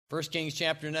1 Kings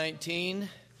chapter 19,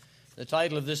 the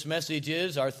title of this message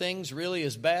is, Are Things Really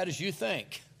as Bad as You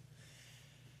Think?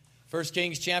 1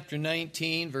 Kings chapter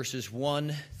 19, verses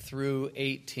 1 through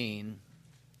 18.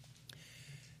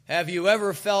 Have you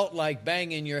ever felt like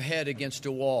banging your head against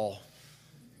a wall?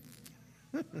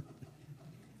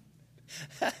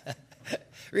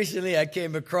 Recently I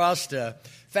came across a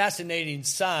fascinating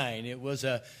sign. It was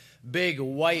a big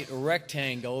white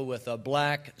rectangle with a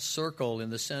black circle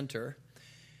in the center.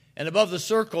 And above the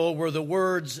circle were the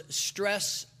words,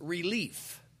 stress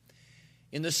relief.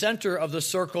 In the center of the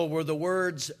circle were the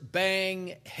words,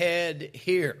 bang head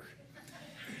here.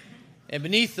 And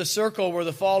beneath the circle were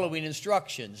the following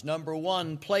instructions. Number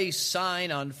 1, place sign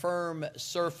on firm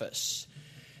surface.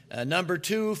 Number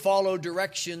 2, follow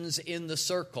directions in the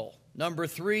circle. Number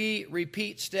 3,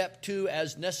 repeat step 2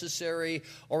 as necessary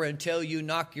or until you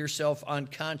knock yourself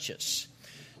unconscious.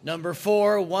 Number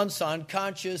 4, once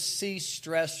unconscious, cease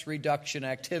stress reduction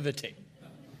activity.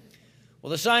 Well,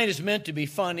 the sign is meant to be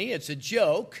funny. It's a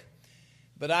joke.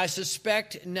 But I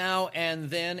suspect now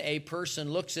and then a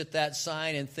person looks at that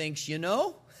sign and thinks,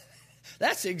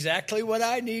 that's exactly what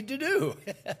I need to do.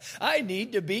 I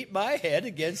need to beat my head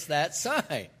against that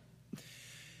sign.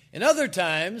 And other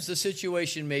times, the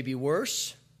situation may be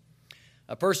worse.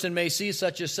 A person may see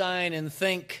such a sign and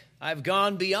think, I've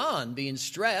gone beyond being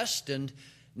stressed and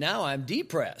now I'm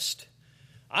depressed.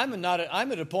 I'm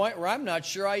at a point where I'm not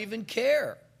sure I even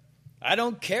care. I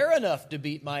don't care enough to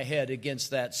beat my head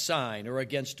against that sign or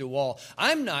against a wall.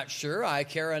 I'm not sure I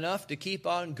care enough to keep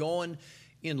on going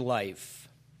in life.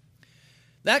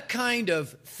 That kind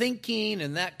of thinking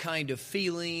and that kind of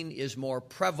feeling is more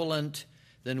prevalent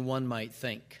than one might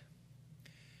think.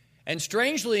 And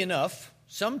strangely enough,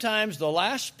 sometimes the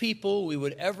last people we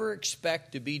would ever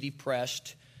expect to be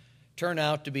depressed turn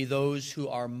out to be those who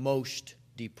are most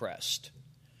depressed.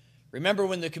 Remember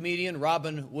when the comedian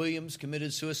Robin Williams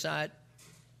committed suicide?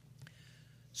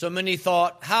 So many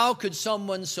thought, how could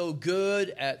someone so good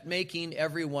at making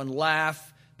everyone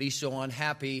laugh be so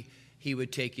unhappy he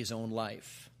would take his own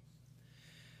life?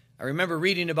 I remember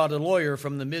reading about a lawyer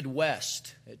from the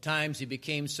Midwest. At times he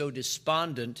became so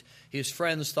despondent, his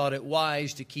friends thought it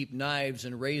wise to keep knives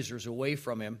and razors away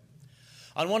from him.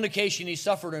 On one occasion, he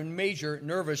suffered a major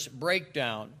nervous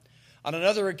breakdown. On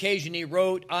another occasion, he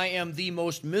wrote, I am the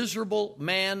most miserable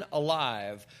man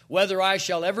alive. Whether I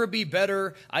shall ever be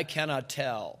better, I cannot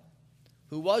tell.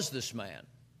 Who was this man?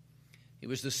 He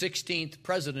was the 16th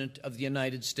President of the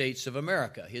United States of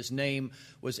America. His name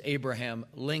was Abraham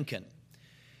Lincoln.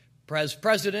 As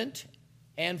president,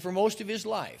 and for most of his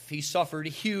life, he suffered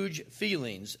huge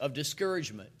feelings of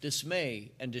discouragement,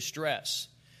 dismay, and distress.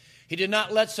 He did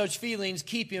not let such feelings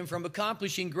keep him from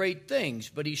accomplishing great things,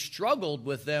 but he struggled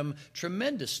with them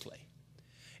tremendously.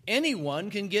 Anyone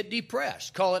can get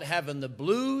depressed. Call it having the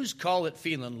blues, call it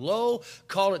feeling low,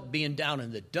 call it being down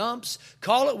in the dumps,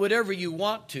 call it whatever you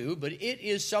want to, but it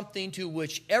is something to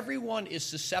which everyone is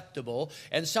susceptible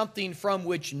and something from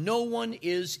which no one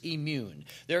is immune.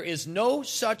 There is no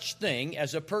such thing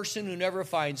as a person who never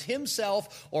finds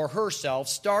himself or herself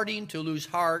starting to lose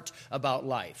heart about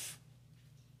life.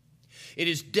 It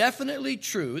is definitely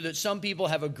true that some people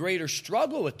have a greater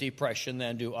struggle with depression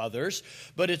than do others,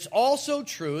 but it's also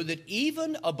true that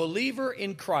even a believer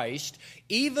in Christ,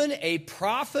 even a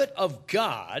prophet of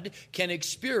God, can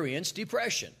experience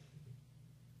depression.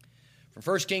 From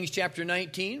 1 Kings chapter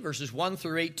 19, verses 1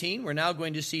 through 18, we're now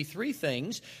going to see three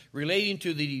things relating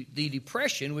to the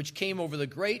depression which came over the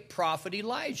great prophet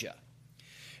Elijah.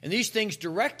 And these things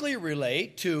directly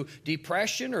relate to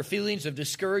depression or feelings of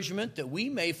discouragement that we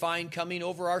may find coming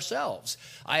over ourselves.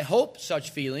 I hope such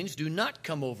feelings do not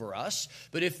come over us,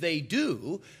 but if they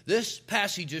do, this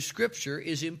passage of Scripture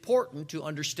is important to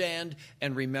understand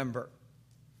and remember.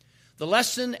 The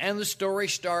lesson and the story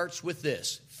starts with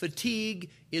this: fatigue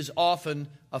is often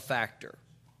a factor.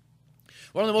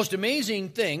 One of the most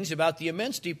amazing things about the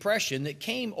immense depression that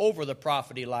came over the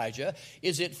prophet Elijah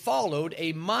is it followed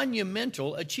a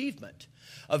monumental achievement.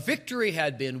 A victory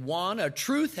had been won, a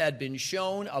truth had been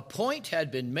shown, a point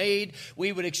had been made.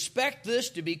 We would expect this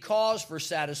to be cause for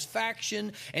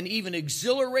satisfaction and even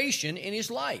exhilaration in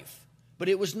his life, but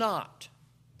it was not.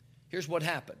 Here's what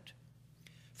happened.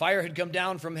 Fire had come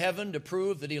down from heaven to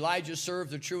prove that Elijah served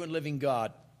the true and living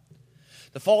God.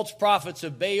 The false prophets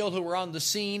of Baal who were on the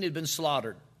scene had been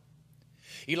slaughtered.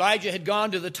 Elijah had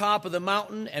gone to the top of the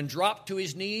mountain and dropped to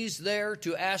his knees there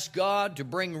to ask God to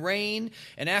bring rain,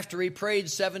 and after he prayed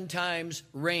 7 times,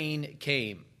 rain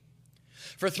came.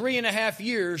 For 3.5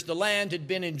 years, the land had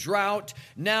been in drought.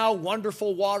 Now,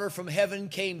 wonderful water from heaven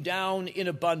came down in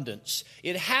abundance.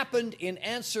 It happened in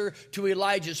answer to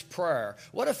Elijah's prayer.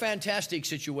 What a fantastic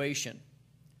situation.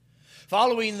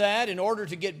 Following that, in order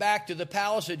to get back to the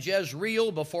palace at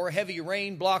Jezreel before heavy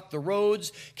rain blocked the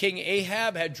roads, King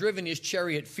Ahab had driven his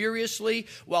chariot furiously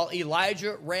while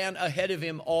Elijah ran ahead of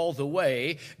him all the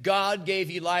way. God gave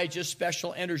Elijah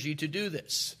special energy to do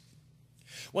this.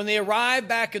 When they arrived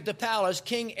back at the palace,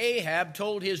 King Ahab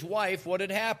told his wife what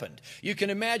had happened. You can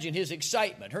imagine his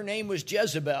excitement. Her name was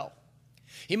Jezebel.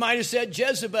 He might have said,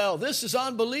 "Jezebel, this is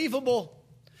unbelievable.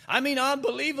 I mean,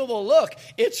 unbelievable. Look,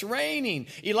 it's raining."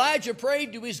 Elijah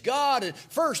prayed to his God, and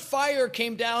first fire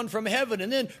came down from heaven,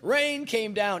 and then rain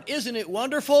came down. Isn't it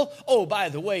wonderful? Oh, by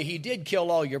the way, he did kill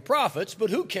all your prophets, but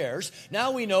who cares?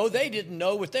 Now we know they didn't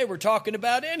know what they were talking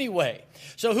about anyway.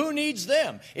 So who needs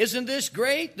them? Isn't this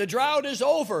great? The drought is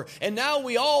over, and now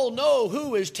we all know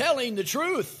who is telling the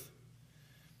truth.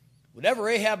 Whatever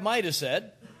Ahab might have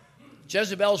said,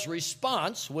 Jezebel's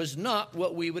response was not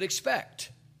what we would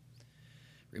expect.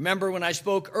 Remember when I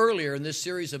spoke earlier in this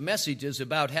series of messages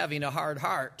about having a hard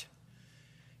heart?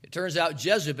 It turns out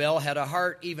Jezebel had a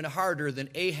heart even harder than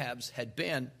Ahab's had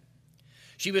been.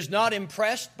 She was not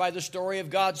impressed by the story of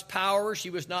God's power. She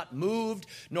was not moved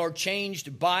nor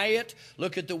changed by it.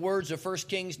 Look at the words of 1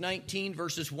 Kings 19,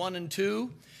 verses 1 and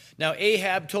 2. Now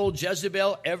Ahab told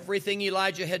Jezebel everything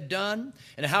Elijah had done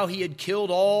and how he had killed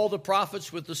all the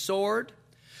prophets with the sword.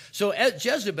 So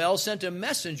Jezebel sent a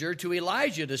messenger to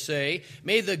Elijah to say,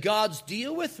 "May the gods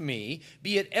deal with me,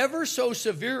 be it ever so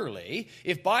severely,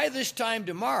 if by this time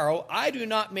tomorrow I do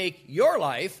not make your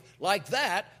life like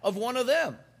that of one of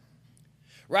them."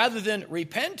 Rather than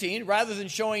repenting, rather than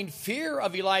showing fear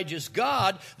of Elijah's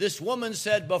God, this woman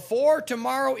said, "Before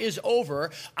tomorrow is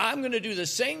over, I'm going to do the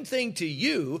same thing to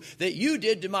you that you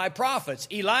did to my prophets.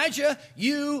 Elijah,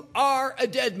 you are a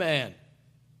dead man."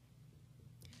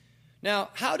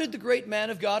 Now, how did the great man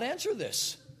of God answer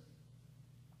this?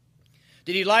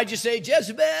 Did Elijah say,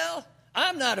 "Jezebel,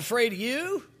 I'm not afraid of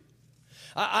you.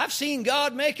 I've seen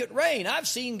God make it rain. I've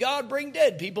seen God bring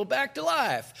dead people back to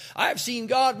life. I've seen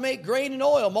God make grain and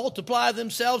oil multiply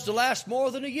themselves to last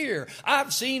more than a year.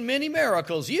 I've seen many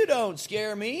miracles. You don't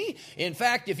scare me. In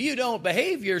fact, if you don't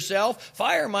behave yourself,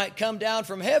 fire might come down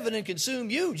from heaven and consume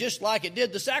you just like it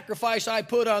did the sacrifice I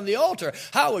put on the altar.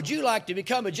 How would you like to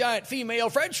become a giant female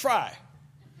French fry?"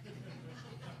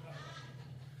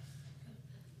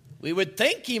 We would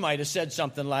think he might have said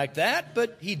something like that,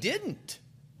 but he didn't.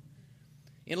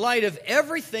 In light of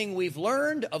everything we've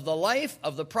learned of the life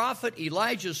of the prophet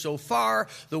Elijah so far,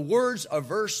 the words of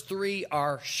verse 3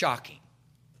 are shocking.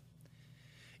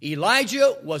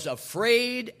 Elijah was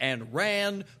afraid and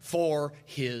ran for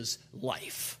his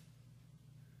life.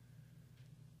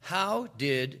 How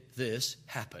did this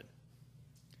happen?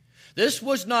 This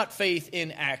was not faith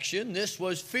in action. This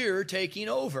was fear taking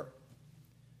over.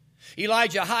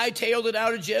 Elijah hightailed it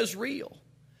out of Jezreel.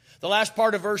 The last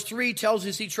part of verse 3 tells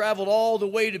us he traveled all the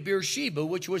way to Beersheba,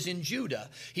 which was in Judah.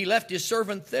 He left his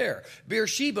servant there.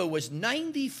 Beersheba was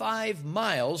 95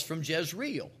 miles from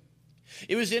Jezreel.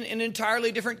 It was in an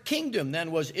entirely different kingdom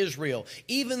than was Israel.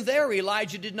 Even there,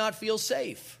 Elijah did not feel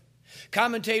safe.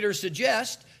 Commentators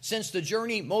suggest, since the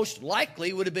journey most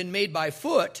likely would have been made by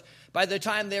foot, by the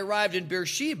time they arrived in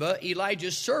Beersheba,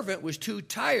 Elijah's servant was too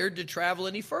tired to travel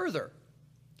any further.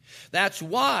 That's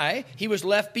why he was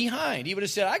left behind. He would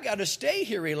have said, "I got to stay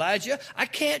here, Elijah. I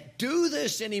can't do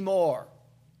this anymore."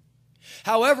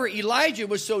 However, Elijah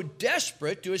was so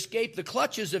desperate to escape the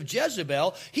clutches of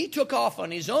Jezebel, he took off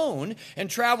on his own and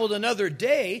traveled another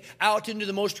day out into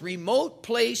the most remote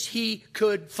place he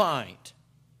could find.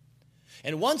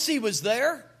 And once he was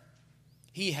there,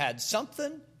 he had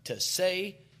something to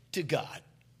say to God.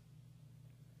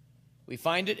 We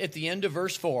find it at the end of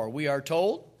verse 4. We are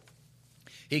told,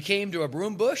 he came to a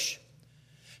broom bush,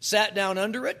 sat down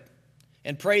under it,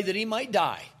 and prayed that he might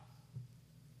die.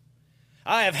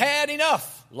 "I have had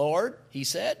enough, Lord," he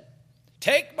said.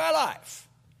 "Take my life.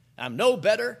 I'm no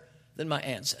better than my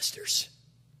ancestors."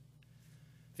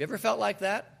 Have you ever felt like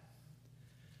that?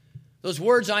 Those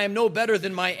words, "I am no better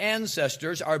than my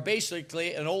ancestors," are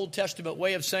basically an Old Testament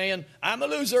way of saying, "I'm a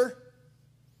loser."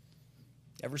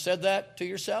 Ever said that to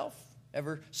yourself?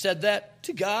 Ever said that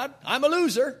to God? "I'm a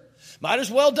loser. Might as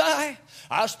well die.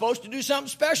 I was supposed to do something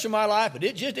special in my life, but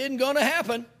it just isn't going to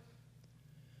happen."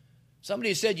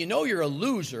 Somebody said, "You know you're a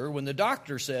loser when the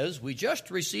doctor says, 'We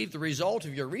just received the result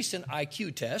of your recent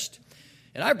IQ test,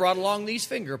 and I brought along these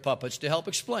finger puppets to help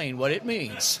explain what it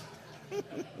means.'"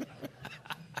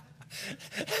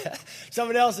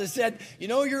 Someone else has said, you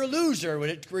know, you're a loser when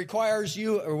it requires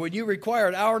you, or when you require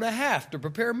an hour and a half to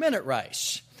prepare minute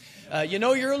rice. You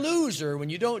know you're a loser when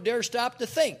you don't dare stop to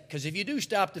think, because if you do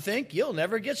stop to think, you'll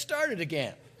never get started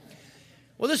again.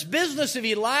 Well, this business of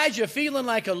Elijah feeling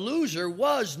like a loser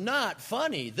was not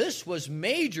funny. This was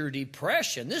major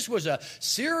depression. This was a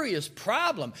serious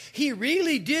problem. He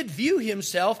really did view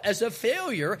himself as a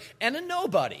failure and a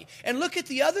nobody. And look at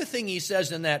the other thing he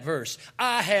says in that verse.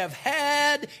 I have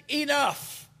had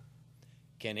enough.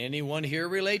 Can anyone here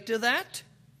relate to that?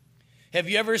 Have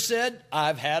you ever said,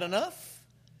 I've had enough?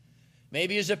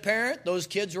 Maybe as a parent, those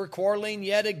kids were quarreling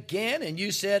yet again, and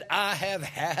you said, I have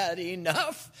had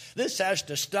enough. This has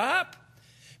to stop.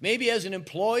 Maybe as an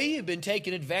employee, you've been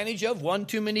taken advantage of one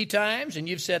too many times, and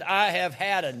you've said, I have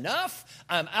had enough.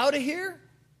 I'm out of here.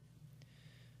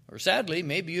 Or sadly,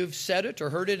 maybe you've said it or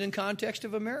heard it in context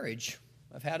of a marriage.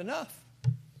 I've had enough.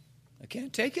 I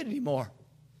can't take it anymore.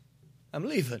 I'm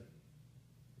leaving.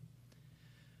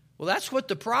 Well, that's what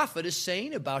the prophet is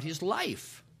saying about his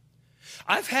life.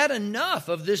 I've had enough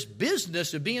of this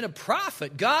business of being a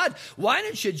prophet. God, why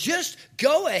don't you just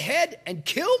go ahead and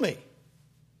kill me?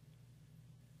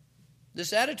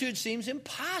 This attitude seems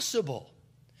impossible.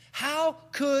 How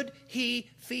could he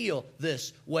feel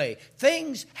this way?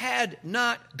 Things had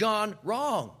not gone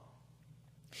wrong.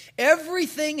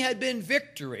 Everything had been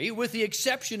victory with the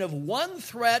exception of one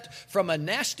threat from a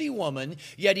nasty woman,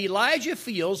 yet Elijah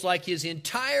feels like his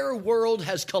entire world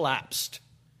has collapsed.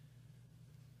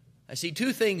 I see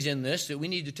two things in this that we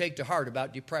need to take to heart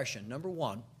about depression. Number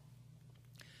one,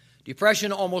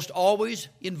 depression almost always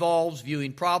involves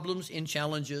viewing problems and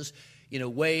challenges in a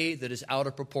way that is out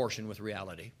of proportion with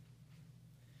reality.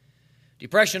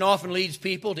 Depression often leads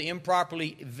people to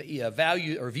improperly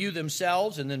value or view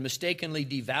themselves and then mistakenly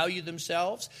devalue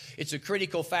themselves. It's a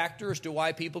critical factor as to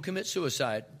why people commit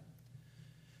suicide.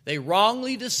 They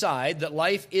wrongly decide that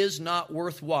life is not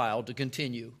worthwhile to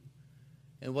continue.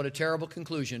 And what a terrible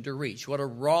conclusion to reach. What a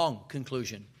wrong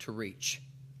conclusion to reach.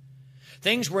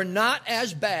 Things were not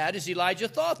as bad as Elijah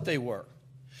thought they were.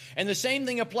 And the same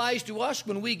thing applies to us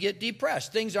when we get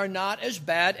depressed. Things are not as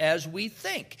bad as we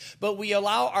think. But we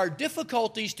allow our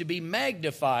difficulties to be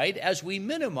magnified as we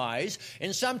minimize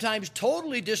and sometimes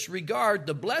totally disregard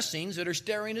the blessings that are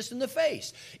staring us in the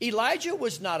face. Elijah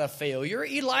was not a failure.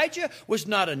 Elijah was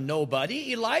not a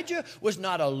nobody. Elijah was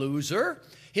not a loser.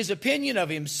 His opinion of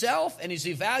himself and his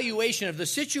evaluation of the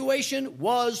situation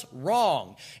was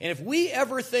wrong. And if we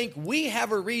ever think we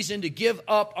have a reason to give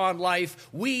up on life,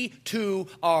 we too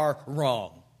are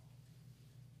wrong.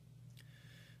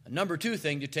 A number two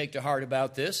thing to take to heart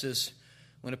about this is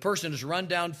when a person is run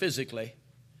down physically,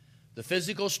 the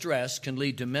physical stress can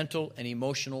lead to mental and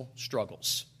emotional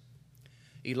struggles.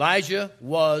 Elijah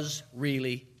was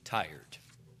really tired.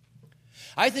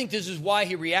 I think this is why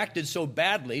he reacted so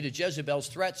badly to Jezebel's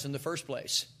threats in the first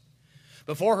place.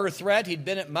 Before her threat, he'd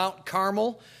been at Mount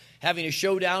Carmel having a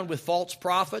showdown with false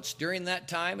prophets. During that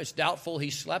time, it's doubtful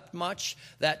he slept much.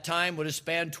 That time would have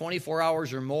spanned 24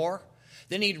 hours or more.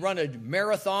 Then he'd run a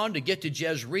marathon to get to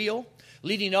Jezreel.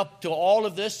 Leading up to all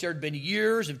of this, there had been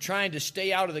years of trying to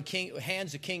stay out of the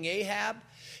hands of King Ahab.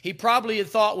 He probably had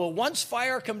thought, well, once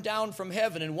fire come down from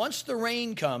heaven and once the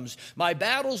rain comes, my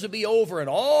battles will be over and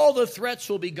all the threats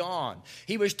will be gone.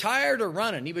 He was tired of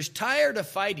running. He was tired of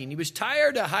fighting. He was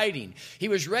tired of hiding. He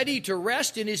was ready to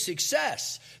rest in his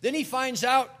success. Then he finds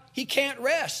out he can't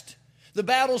rest. The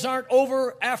battles aren't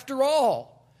over after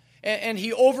all. And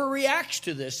he overreacts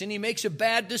to this and he makes a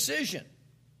bad decision.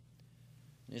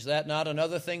 Is that not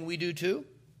another thing we do too?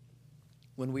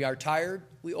 When we are tired,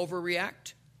 we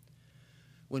overreact.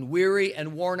 When weary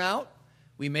and worn out,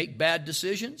 we make bad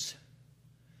decisions.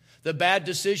 The bad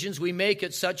decisions we make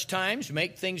at such times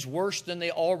make things worse than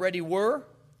they already were.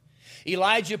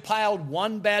 Elijah piled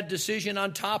one bad decision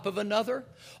on top of another,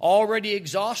 already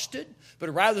exhausted.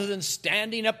 But rather than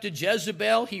standing up to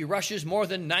Jezebel, he rushes more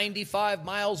than 95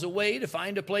 miles away to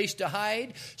find a place to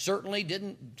hide. Certainly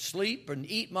didn't sleep and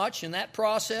eat much in that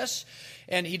process.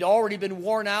 And he'd already been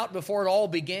worn out before it all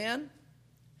began.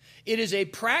 It is a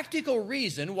practical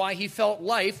reason why he felt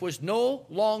life was no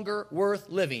longer worth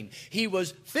living. He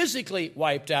was physically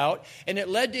wiped out, and it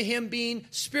led to him being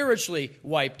spiritually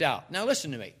wiped out. Now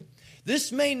listen to me.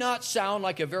 This may not sound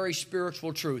like a very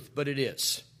spiritual truth, but it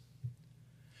is.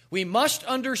 We must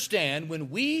understand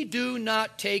when we do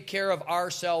not take care of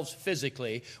ourselves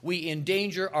physically, we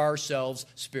endanger ourselves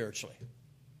spiritually.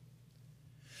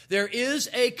 There is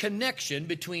a connection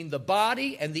between the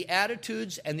body and the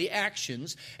attitudes and the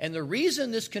actions. And the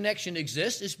reason this connection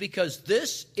exists is because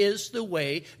this is the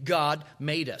way God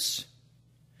made us.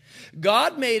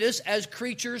 God made us as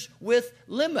creatures with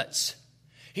limits.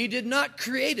 He did not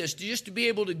create us just to be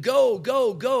able to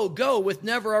go with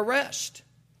never a rest.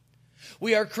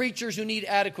 We are creatures who need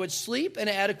adequate sleep and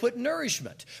adequate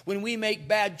nourishment. When we make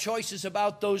bad choices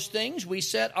about those things, we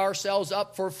set ourselves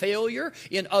up for failure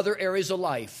in other areas of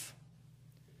life.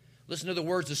 Listen to the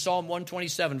words of Psalm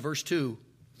 127, verse 2.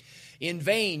 In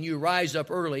vain you rise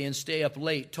up early and stay up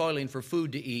late, toiling for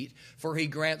food to eat, for he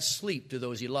grants sleep to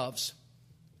those he loves.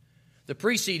 The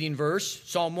preceding verse,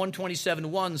 Psalm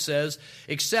 127:1 says,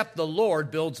 except the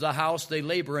Lord builds the house, they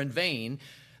labor in vain.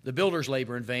 The builders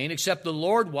labor in vain. Except the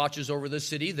Lord watches over the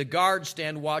city, the guards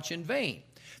stand watch in vain.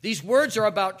 These words are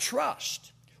about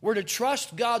trust. We're to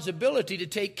trust God's ability to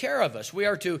take care of us. We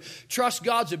are to trust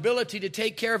God's ability to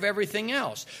take care of everything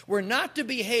else. We're not to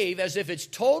behave as if it's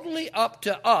totally up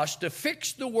to us to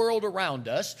fix the world around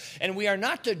us, and we are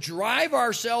not to drive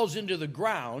ourselves into the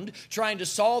ground trying to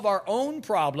solve our own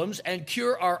problems and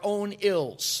cure our own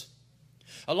ills.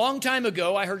 A long time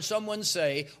ago, I heard someone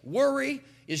say, worry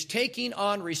is taking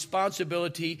on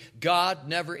responsibility God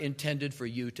never intended for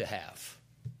you to have.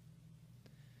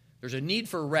 There's a need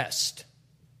for rest.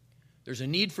 There's a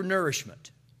need for nourishment.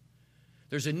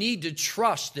 There's a need to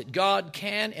trust that God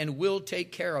can and will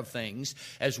take care of things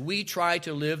as we try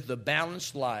to live the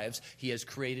balanced lives He has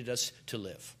created us to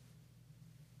live.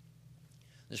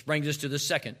 This brings us to the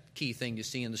second key thing to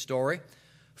see in the story.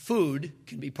 Food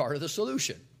can be part of the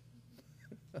solution.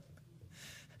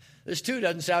 This too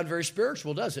doesn't sound very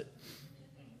spiritual, does it?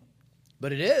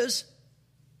 But it is.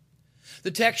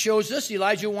 The text shows us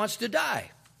Elijah wants to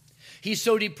die. He's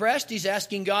so depressed, he's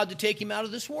asking God to take him out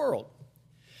of this world.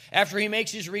 After he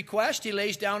makes his request, he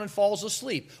lays down and falls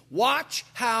asleep. Watch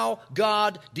how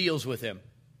God deals with him.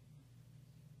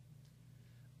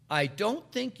 I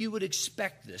don't think you would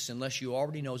expect this unless you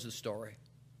already know the story.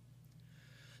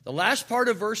 The last part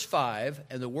of verse 5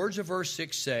 and the words of verse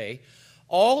 6 say,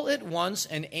 all at once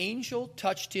an angel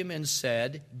touched him and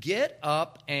said, get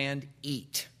up and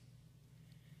eat.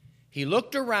 He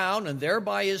looked around, and there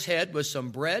by his head was some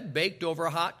bread baked over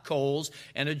hot coals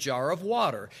and a jar of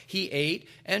water. He ate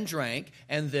and drank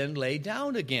and then lay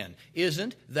down again.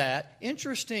 Isn't that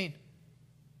interesting?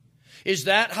 Is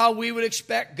that how we would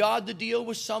expect God to deal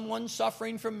with someone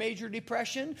suffering from major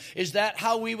depression? Is that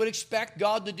how we would expect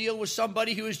God to deal with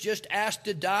somebody who is just asked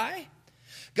to die?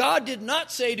 God did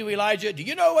not say to Elijah, do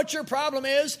you know what your problem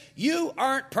is? You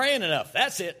aren't praying enough.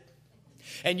 That's it.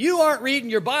 And you aren't reading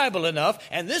your Bible enough.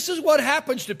 And this is what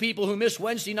happens to people who miss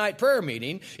Wednesday night prayer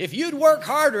meeting. If you'd work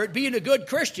harder at being a good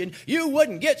Christian, you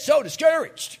wouldn't get so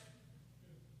discouraged.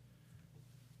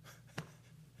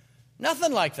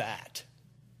 Nothing like that.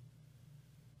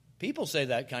 People say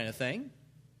that kind of thing,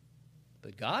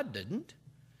 but God didn't.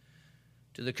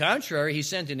 To the contrary, he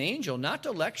sent an angel not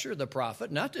to lecture the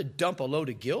prophet, not to dump a load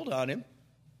of guilt on him,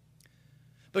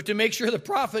 but to make sure the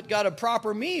prophet got a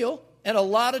proper meal and a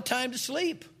lot of time to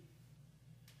sleep.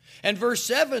 And verse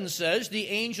 7 says, the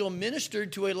angel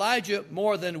ministered to Elijah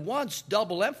more than once,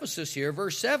 double emphasis here.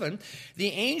 Verse 7, the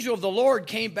angel of the Lord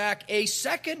came back a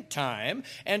second time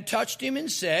and touched him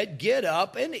and said, get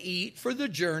up and eat, for the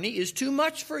journey is too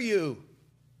much for you.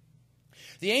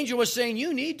 The angel was saying,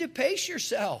 you need to pace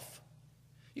yourself.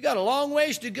 You got a long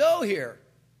ways to go here.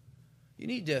 You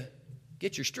need to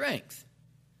get your strength.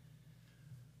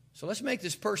 So let's make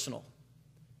this personal.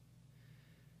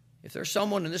 If there's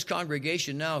someone in this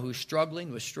congregation now who's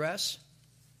struggling with stress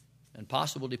and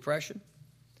possible depression,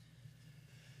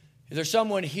 if there's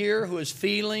someone here who is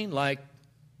feeling like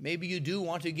maybe you do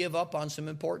want to give up on some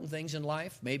important things in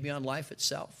life, maybe on life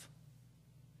itself,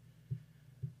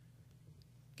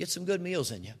 get some good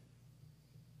meals in you.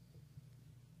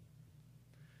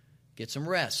 Get some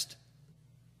rest.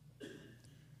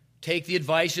 Take the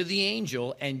advice of the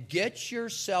angel and get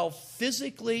yourself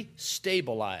physically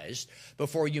stabilized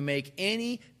before you make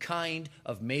any kind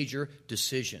of major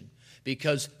decision.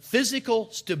 Because physical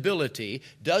stability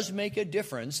does make a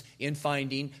difference in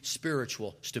finding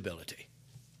spiritual stability.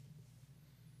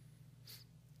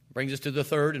 Brings us to the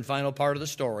third and final part of the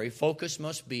story. Focus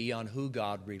must be on who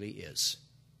God really is.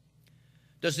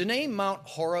 Does the name Mount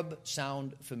Horeb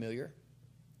sound familiar?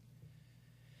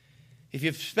 If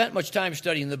you've spent much time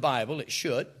studying the Bible, it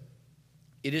should.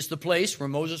 It is the place where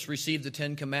Moses received the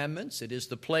Ten Commandments. It is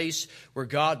the place where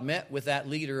God met with that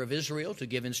leader of Israel to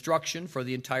give instruction for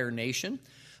the entire nation.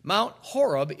 Mount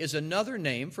Horeb is another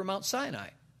name for Mount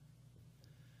Sinai.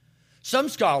 Some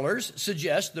scholars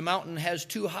suggest the mountain has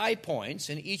two high points,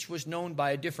 and each was known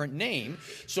by a different name.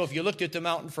 So if you looked at the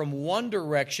mountain from one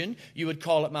direction, you would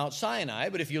call it Mount Sinai.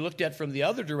 But if you looked at it from the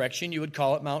other direction, you would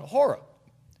call it Mount Horeb.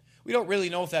 We don't really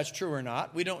know if that's true or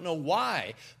not. We don't know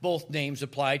why both names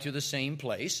apply to the same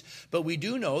place, but we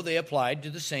do know they applied to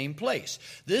the same place.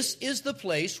 This is the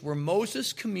place where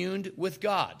Moses communed with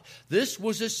God. This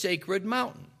was a sacred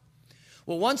mountain.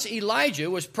 Well, once Elijah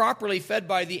was properly fed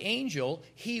by the angel,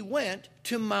 he went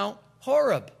to Mount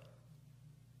Horeb.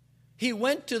 He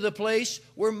went to the place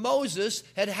where Moses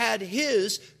had had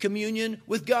his communion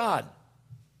with God.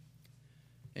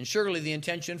 And surely the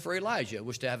intention for Elijah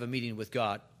was to have a meeting with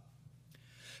God.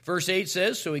 Verse 8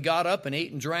 says, so he got up and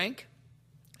ate and drank.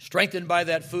 Strengthened by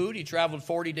that food, he traveled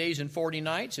 40 days and 40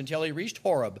 nights until he reached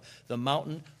Horeb, the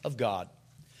mountain of God.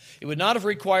 It would not have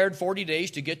required 40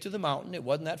 days to get to the mountain. It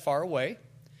wasn't that far away.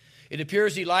 It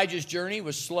appears Elijah's journey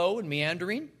was slow and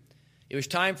meandering. It was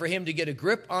time for him to get a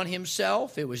grip on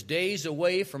himself. It was days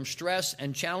away from stress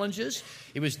and challenges.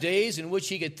 It was days in which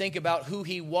he could think about who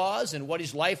he was and what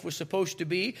his life was supposed to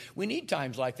be. We need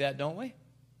times like that, don't we?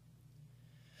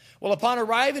 Well, upon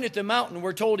arriving at the mountain,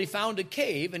 we're told he found a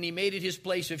cave and he made it his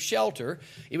place of shelter.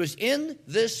 It was in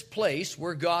this place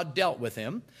where God dealt with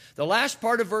him. The last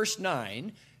part of verse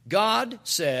 9, God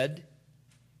said,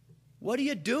 what are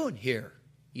you doing here,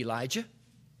 Elijah?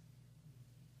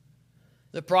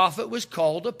 The prophet was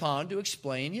called upon to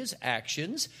explain his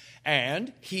actions,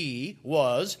 and he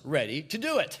was ready to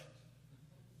do it.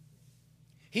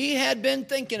 He had been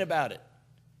thinking about it.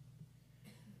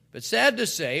 But sad to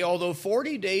say, although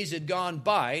 40 days had gone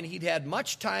by and he'd had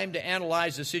much time to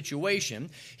analyze the situation,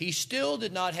 he still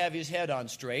did not have his head on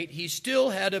straight. He still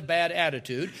had a bad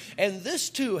attitude. And this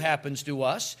too happens to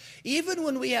us, even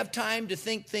when we have time to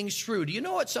think things through. Do you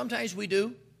know what sometimes we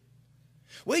do?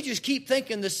 We just keep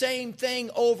thinking the same thing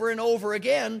over and over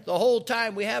again the whole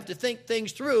time we have to think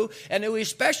things through. And we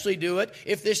especially do it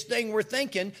if this thing we're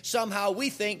thinking somehow we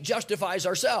think justifies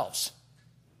ourselves.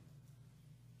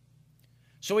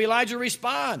 So Elijah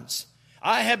responds,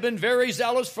 I have been very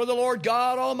zealous for the Lord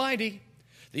God Almighty.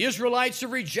 The Israelites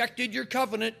have rejected your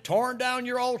covenant, torn down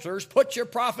your altars, put your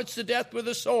prophets to death with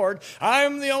a sword.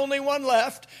 I'm the only one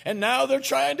left, and now they're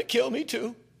trying to kill me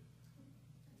too.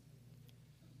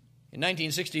 In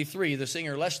 1963, the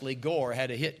singer Leslie Gore had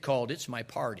a hit called It's My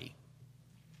Party.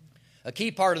 A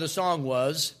key part of the song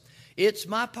was, it's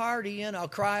my party and I'll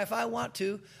cry if I want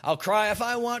to. I'll cry if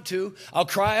I want to. I'll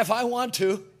cry if I want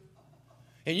to.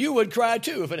 And you would cry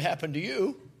too if it happened to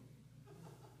you.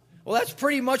 Well, that's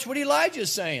pretty much what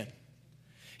Elijah's saying.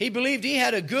 He believed he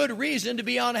had a good reason to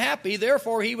be unhappy.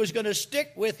 Therefore, he was going to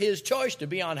stick with his choice to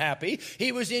be unhappy.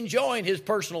 He was enjoying his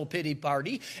personal pity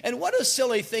party. And what a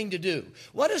silly thing to do.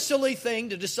 What a silly thing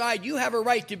to decide you have a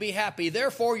right to be happy.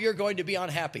 Therefore, you're going to be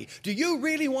unhappy. Do you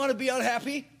really want to be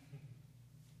unhappy?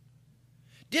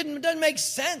 Doesn't make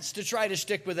sense to try to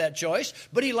stick with that choice.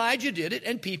 But Elijah did it,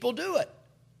 and people do it.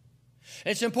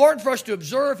 It's important for us to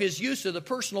observe his use of the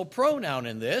personal pronoun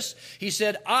in this. He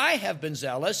said, I have been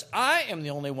zealous. I am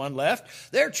the only one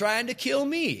left. They're trying to kill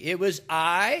me. It was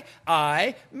I,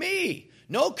 me.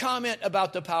 No comment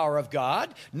about the power of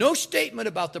God. No statement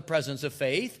about the presence of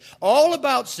faith. All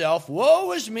about self.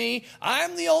 Woe is me.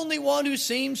 I'm the only one who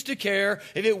seems to care.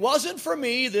 If it wasn't for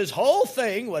me, this whole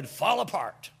thing would fall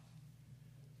apart.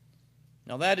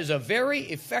 Now, that is a very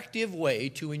effective way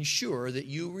to ensure that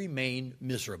you remain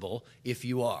miserable if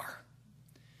you are.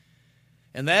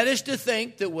 And that is to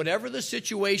think that whatever the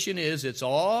situation is, it's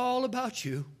all about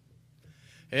you.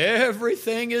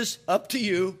 Everything is up to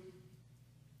you.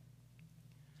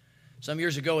 Some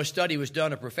years ago, a study was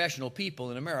done of professional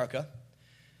people in America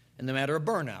in the matter of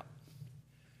burnout.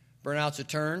 Burnout's a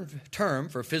term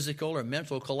for physical or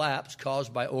mental collapse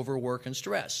caused by overwork and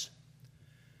stress.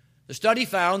 The study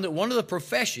found that one of the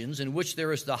professions in which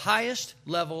there is the highest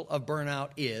level of burnout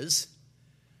is,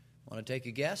 want to take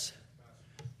a guess?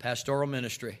 Pastoral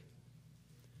ministry.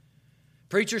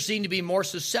 Preachers seem to be more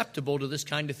susceptible to this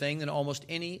kind of thing than almost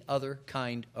any other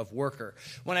kind of worker.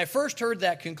 When I first heard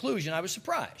that conclusion, I was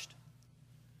surprised.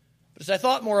 But as I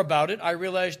thought more about it, I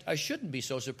realized I shouldn't be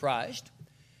so surprised,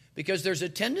 because there's a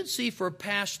tendency for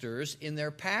pastors in their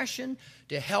passion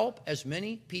to help as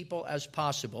many people as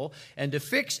possible and to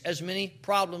fix as many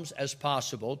problems as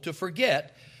possible to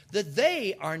forget that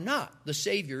they are not the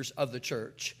saviors of the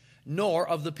church, nor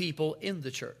of the people in the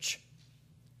church.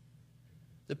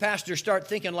 The pastors start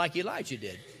thinking like Elijah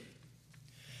did.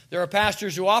 There are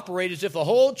pastors who operate as if the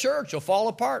whole church will fall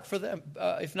apart for them,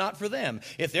 if not for them.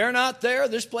 If they're not there,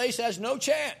 this place has no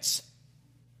chance.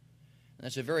 And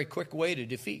that's a very quick way to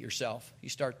defeat yourself. You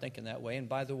start thinking that way. And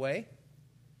by the way,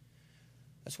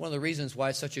 that's one of the reasons why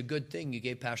it's such a good thing you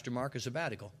gave Pastor Mark a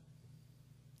sabbatical.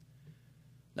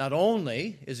 Not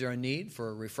only is there a need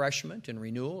for refreshment and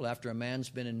renewal after a man's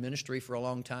been in ministry for a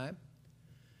long time,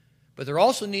 But there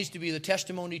also needs to be the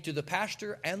testimony to the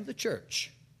pastor and the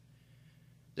church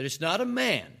that it's not a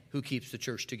man who keeps the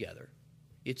church together.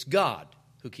 It's God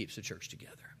who keeps the church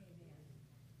together.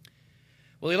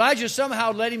 Well, Elijah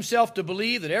somehow led himself to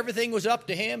believe that everything was up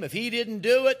to him. If he didn't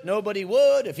do it, nobody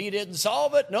would. If he didn't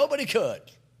solve it, nobody could.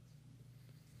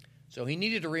 So he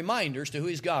needed a reminder as to who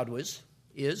his God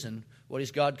is and what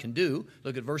his God can do.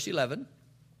 Look at verse 11.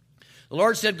 The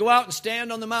Lord said, "Go out and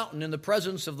stand on the mountain in the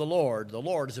presence of the Lord. The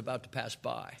Lord is about to pass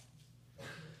by."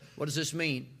 What does this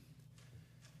mean?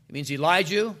 It means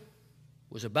Elijah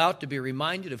was about to be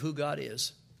reminded of who God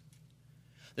is.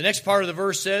 The next part of the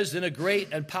verse says, "Then a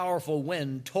great and powerful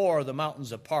wind tore the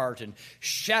mountains apart and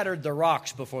shattered the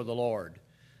rocks before the Lord.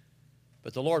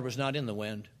 But the Lord was not in the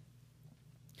wind.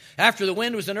 After the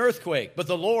wind was an earthquake, but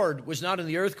the Lord was not in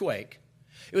the earthquake."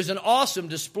 It was an awesome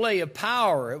display of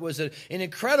power. It was an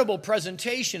incredible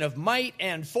presentation of might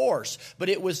and force, but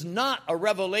it was not a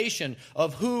revelation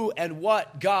of who and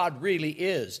what God really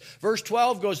is. Verse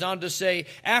 12 goes on to say,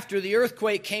 "After the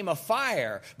earthquake came a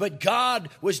fire, but God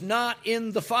was not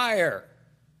in the fire."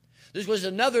 This was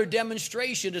another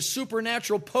demonstration of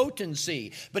supernatural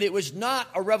potency, but it was not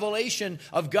a revelation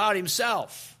of God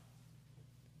himself.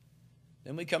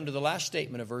 Then we come to the last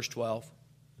statement of verse 12.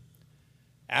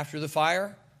 After the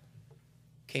fire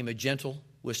came a gentle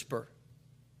whisper.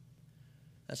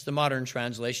 That's the modern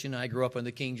translation. I grew up in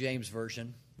the King James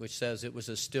Version, which says it was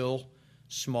a still,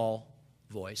 small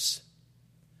voice.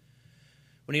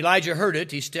 When Elijah heard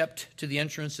it, he stepped to the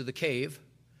entrance of the cave.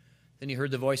 Then he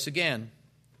heard the voice again.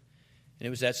 And it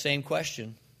was that same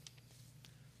question.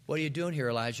 "What are you doing here,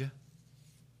 Elijah?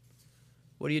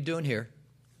 What are you doing here?"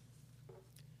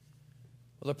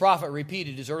 Well, the prophet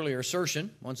repeated his earlier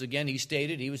assertion. Once again, he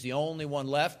stated he was the only one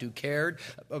left who cared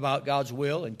about God's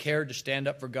will and cared to stand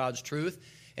up for God's truth.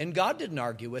 And God didn't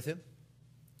argue with him.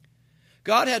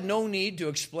 God had no need to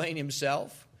explain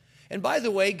himself. And by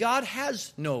the way, God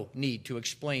has no need to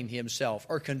explain himself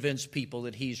or convince people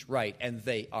that he's right and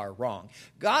they are wrong.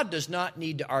 God does not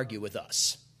need to argue with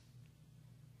us.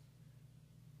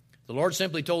 The Lord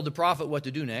simply told the prophet what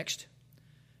to do next.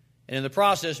 And in the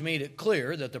process made it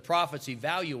clear that the prophet's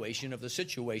evaluation of the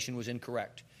situation was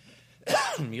incorrect.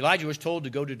 Elijah was told to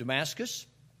go to Damascus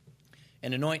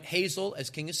and anoint Hazael as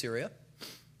king of Syria.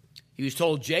 He was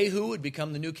told Jehu would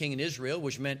become the new king in Israel,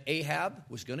 which meant Ahab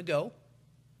was going to go.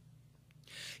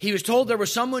 He was told there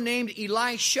was someone named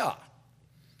Elisha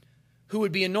who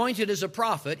would be anointed as a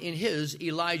prophet in his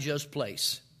Elijah's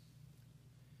place.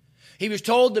 He was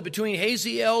told that between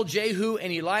Hazael, Jehu,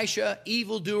 and Elisha,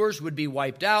 evildoers would be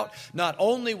wiped out. Not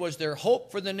only was there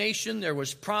hope for the nation, there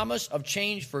was promise of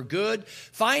change for good.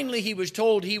 Finally, he was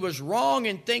told he was wrong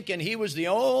in thinking he was the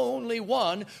only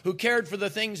one who cared for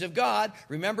the things of God.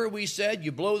 Remember, we said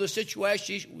you blow the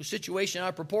situation out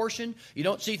of proportion. You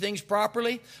don't see things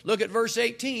properly. Look at verse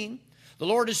 18. The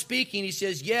Lord is speaking. He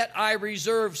says, "Yet I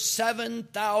reserve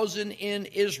 7,000 in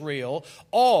Israel,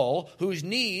 all whose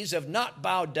knees have not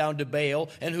bowed down to Baal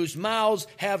and whose mouths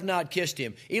have not kissed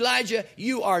him." Elijah,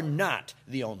 you are not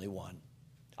the only one.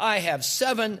 I have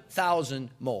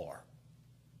 7,000 more.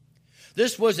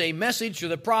 This was a message to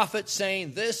the prophet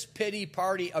saying, this pity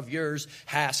party of yours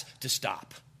has to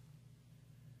stop.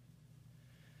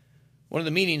 One of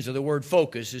the meanings of the word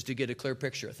focus is to get a clear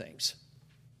picture of things.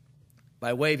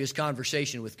 By way of his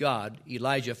conversation with God,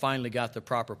 Elijah finally got the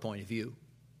proper point of view.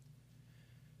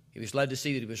 He was led to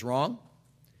see that he was wrong.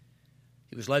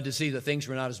 He was led to see that things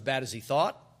were not as bad as he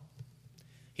thought.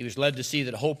 He was led to see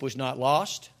that hope was not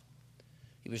lost.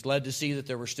 He was led to see that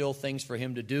there were still things for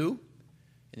him to do,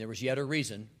 and there was yet a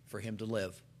reason for him to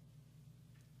live.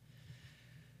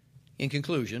 In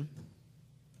conclusion,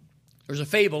 there's a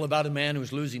fable about a man who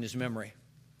is losing his memory.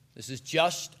 This is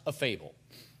just a fable.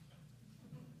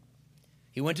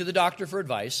 He went to the doctor for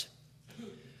advice.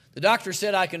 The doctor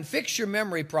said, "I can fix your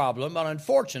memory problem, but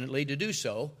unfortunately, to do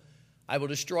so, I will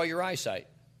destroy your eyesight.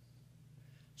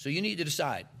 So you need to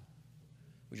decide.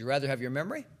 Would you rather have your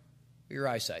memory or your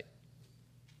eyesight?"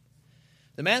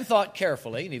 The man thought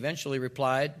carefully and eventually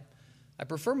replied, "I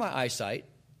prefer my eyesight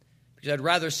because I'd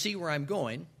rather see where I'm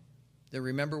going than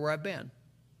remember where I've been."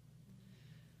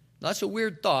 Now, that's a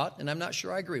weird thought, and I'm not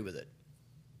sure I agree with it.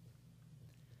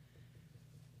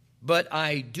 But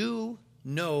I do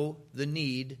know the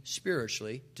need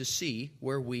spiritually to see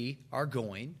where we are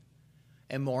going,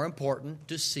 and more important,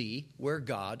 to see where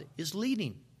God is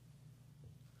leading.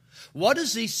 What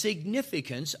is the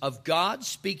significance of God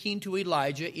speaking to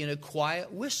Elijah in a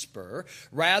quiet whisper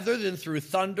rather than through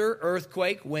thunder,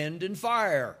 earthquake, wind, and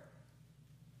fire?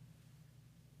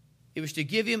 It was to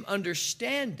give him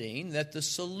understanding that the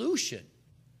solution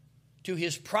to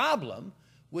his problem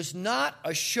was not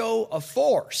a show of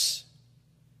force.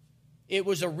 It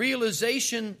was a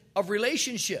realization of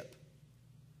relationship.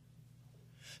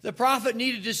 The prophet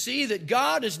needed to see that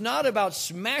God is not about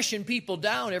smashing people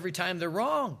down every time they're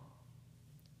wrong.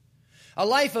 A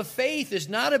life of faith is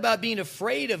not about being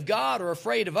afraid of God or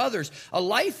afraid of others. A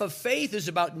life of faith is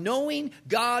about knowing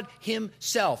God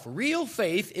Himself. Real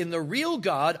faith in the real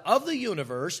God of the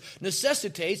universe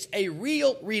necessitates a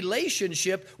real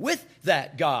relationship with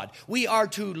that God. We are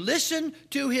to listen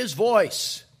to His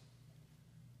voice.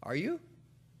 Are you?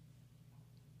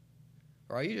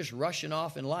 Or are you just rushing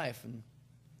off in life and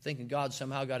thinking God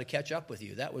somehow got to catch up with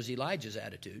you? That was Elijah's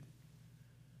attitude.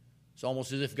 It's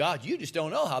almost as if, God, you just don't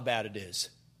know how bad it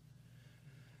is.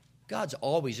 God's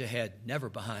always ahead, never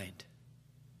behind.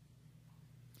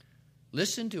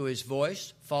 Listen to His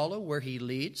voice, follow where He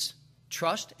leads,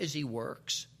 trust as He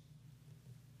works.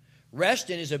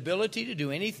 Rest in His ability to do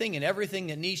anything and everything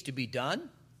that needs to be done.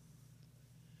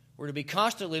 We're to be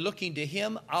constantly looking to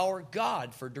Him, our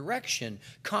God, for direction,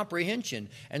 comprehension,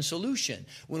 and solution.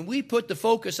 When we put the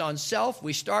focus on self,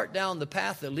 we start down the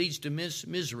path that leads to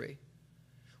misery.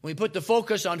 When we put the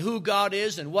focus on who God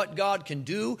is and what God can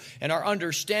do and our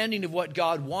understanding of what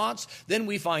God wants, then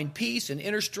we find peace and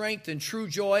inner strength and true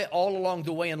joy all along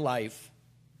the way in life.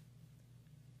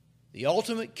 The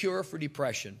ultimate cure for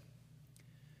depression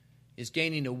is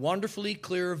gaining a wonderfully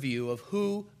clear view of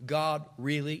who God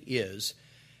really is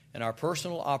and our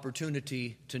personal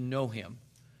opportunity to know Him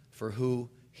for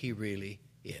who He really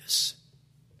is.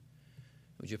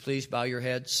 Would you please bow your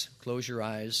heads, close your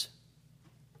eyes,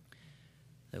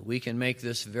 that we can make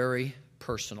this very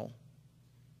personal.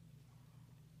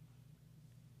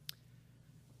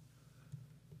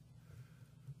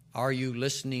 Are you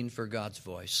listening for God's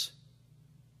voice?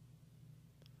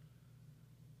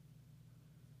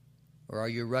 Or are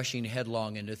you rushing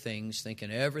headlong into things,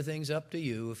 thinking everything's up to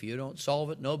you? If you don't solve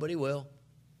it, nobody will.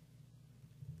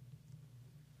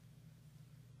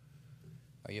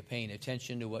 Are you paying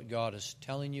attention to what God is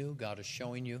telling you, God is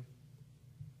showing you?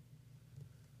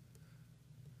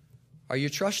 Are you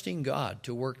trusting God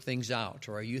to work things out,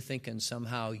 or are you thinking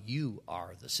somehow you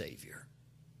are the Savior?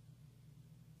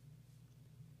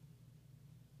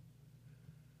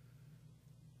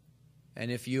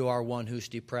 And if you are one who's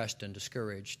depressed and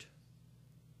discouraged,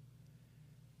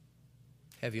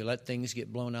 have you let things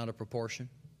get blown out of proportion?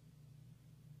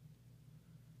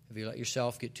 Have you let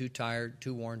yourself get too tired,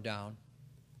 too worn down?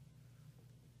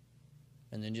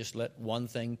 And then just let one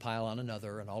thing pile on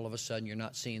another, and all of a sudden you're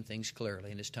not seeing things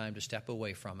clearly, and it's time to step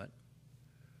away from it.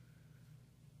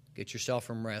 Get yourself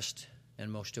some rest, and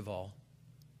most of all,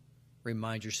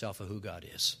 remind yourself of who God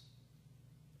is.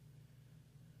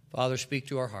 Father, speak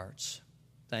to our hearts.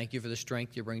 Thank you for the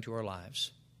strength you bring to our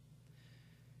lives.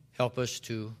 Help us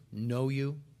to know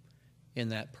you in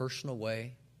that personal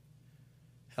way.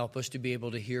 Help us to be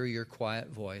able to hear your quiet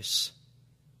voice.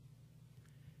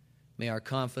 May our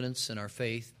confidence and our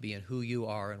faith be in who you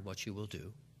are and what you will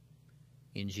do.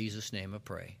 In Jesus' name I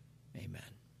pray.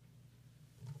 Amen.